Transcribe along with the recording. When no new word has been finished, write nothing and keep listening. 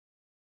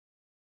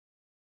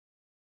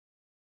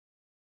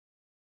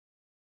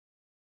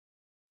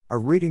A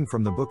reading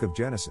from the book of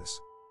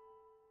Genesis.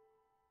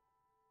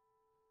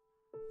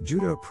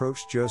 Judah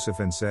approached Joseph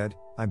and said,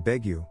 I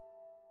beg you,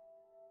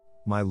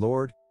 my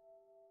lord,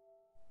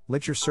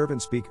 let your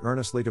servant speak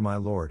earnestly to my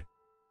lord,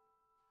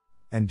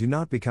 and do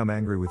not become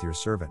angry with your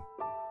servant,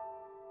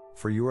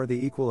 for you are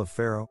the equal of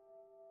Pharaoh.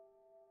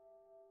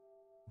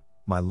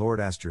 My lord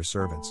asked your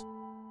servants,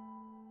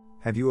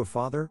 have you a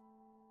father,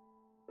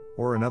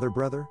 or another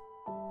brother?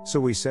 So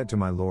we said to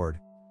my lord,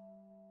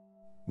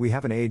 we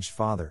have an aged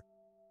father,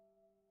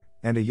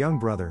 and a young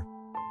brother,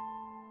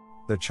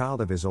 the child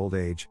of his old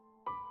age.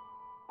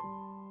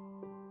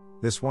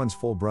 This one's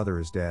full brother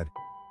is dead,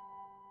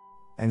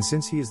 and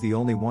since he is the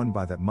only one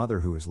by that mother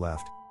who is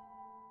left,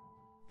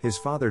 his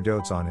father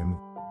dotes on him.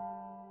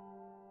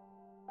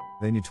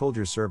 Then you told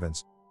your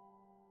servants,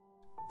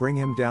 bring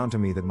him down to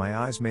me that my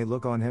eyes may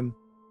look on him.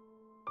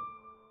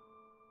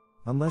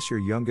 Unless your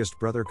youngest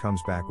brother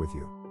comes back with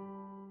you,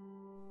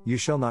 you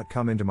shall not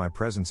come into my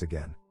presence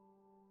again.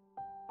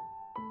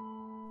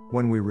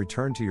 When we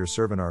returned to your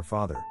servant our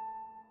father,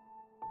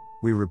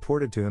 we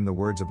reported to him the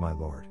words of my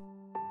lord.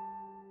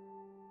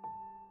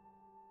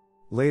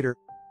 Later,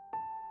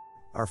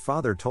 our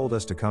father told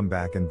us to come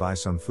back and buy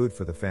some food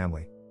for the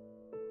family.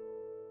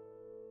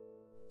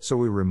 So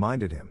we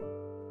reminded him,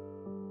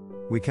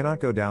 we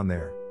cannot go down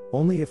there,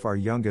 only if our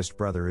youngest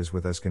brother is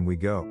with us can we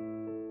go.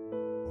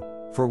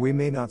 For we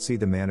may not see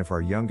the man if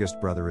our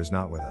youngest brother is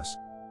not with us.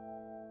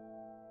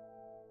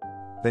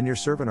 Then your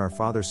servant our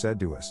father said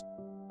to us,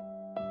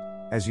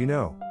 as you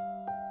know,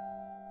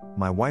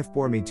 my wife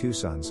bore me 2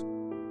 sons.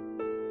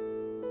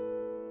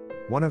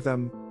 One of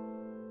them,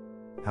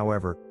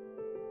 however,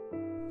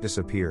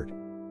 disappeared,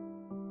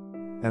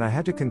 and I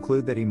had to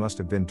conclude that he must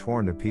have been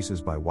torn to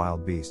pieces by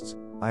wild beasts.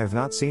 I have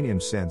not seen him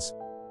since.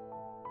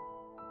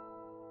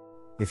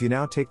 If you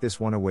now take this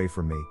one away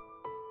from me,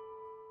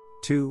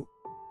 2,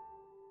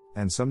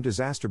 and some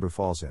disaster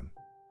befalls him,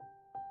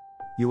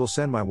 you will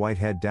send my white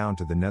head down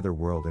to the nether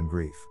world in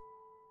grief.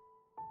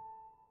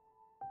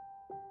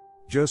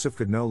 Joseph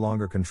could no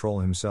longer control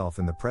himself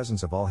in the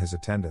presence of all his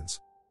attendants.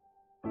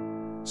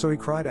 So he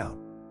cried out,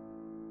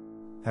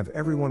 have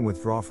everyone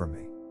withdraw from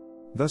me.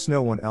 Thus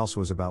no one else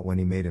was about when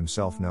he made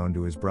himself known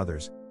to his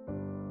brothers.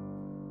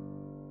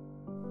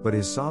 But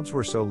his sobs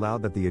were so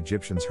loud that the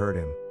Egyptians heard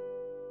him.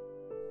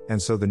 And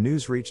so the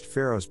news reached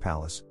Pharaoh's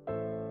palace.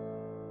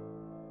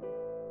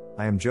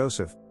 I am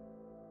Joseph,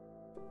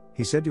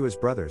 he said to his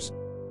brothers.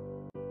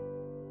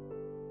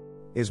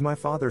 Is my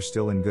father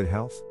still in good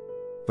health?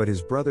 But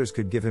his brothers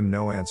could give him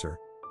no answer.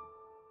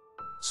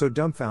 So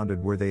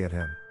dumbfounded were they at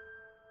him.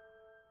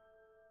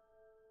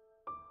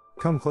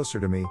 Come closer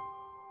to me,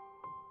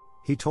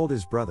 he told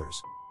his brothers.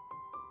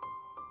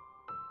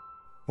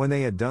 When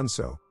they had done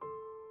so,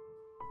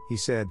 he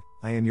said,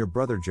 I am your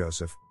brother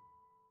Joseph,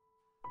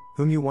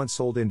 whom you once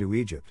sold into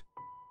Egypt.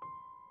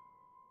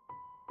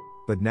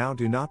 But now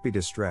do not be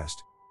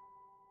distressed,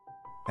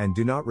 and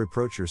do not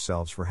reproach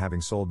yourselves for having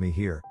sold me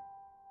here.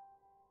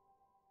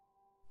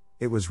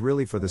 It was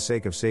really for the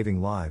sake of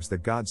saving lives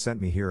that God sent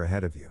me here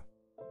ahead of you.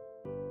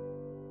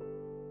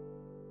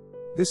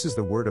 This is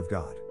the word of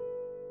God.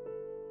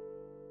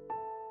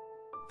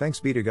 Thanks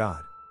be to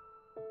God.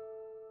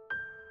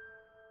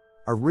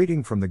 A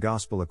reading from the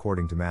Gospel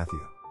according to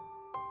Matthew.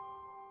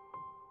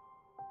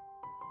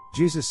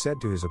 Jesus said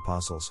to his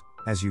apostles,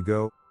 as you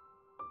go,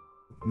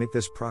 make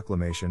this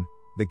proclamation,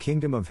 the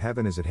kingdom of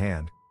heaven is at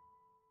hand.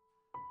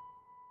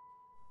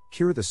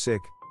 Cure the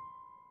sick,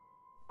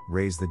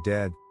 raise the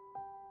dead,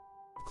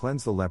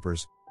 cleanse the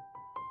lepers,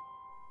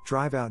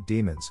 drive out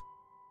demons.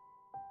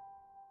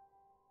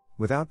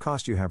 Without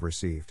cost you have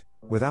received,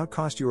 without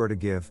cost you are to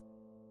give.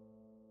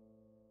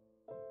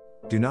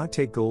 Do not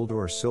take gold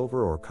or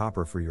silver or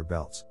copper for your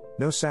belts,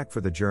 no sack for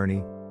the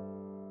journey,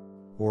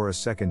 or a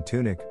second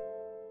tunic,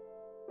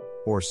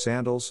 or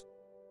sandals,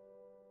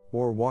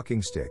 or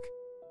walking stick.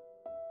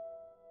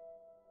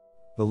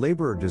 The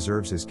laborer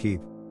deserves his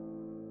keep.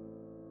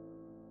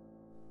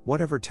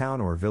 Whatever town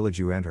or village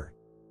you enter,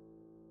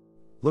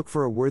 look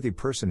for a worthy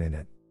person in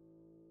it,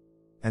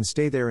 and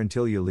stay there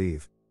until you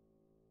leave.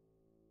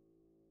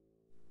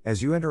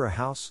 As you enter a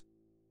house,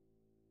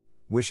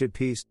 wish it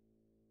peace.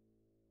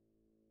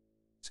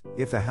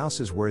 If the house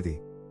is worthy,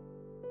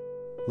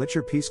 let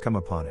your peace come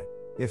upon it.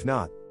 If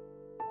not,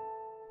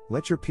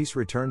 let your peace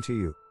return to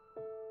you.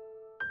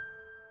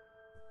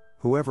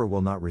 Whoever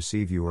will not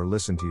receive you or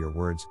listen to your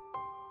words,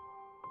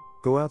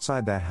 go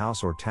outside that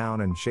house or town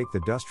and shake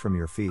the dust from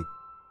your feet.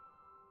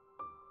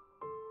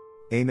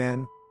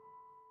 Amen.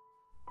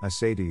 I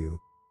say to you,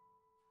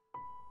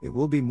 it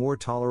will be more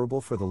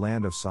tolerable for the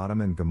land of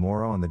Sodom and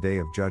Gomorrah on the day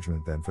of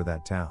judgment than for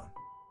that town.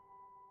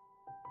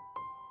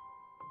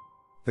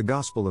 The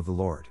Gospel of the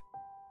Lord.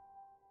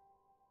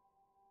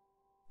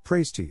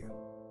 Praise to you,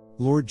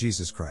 Lord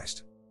Jesus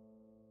Christ.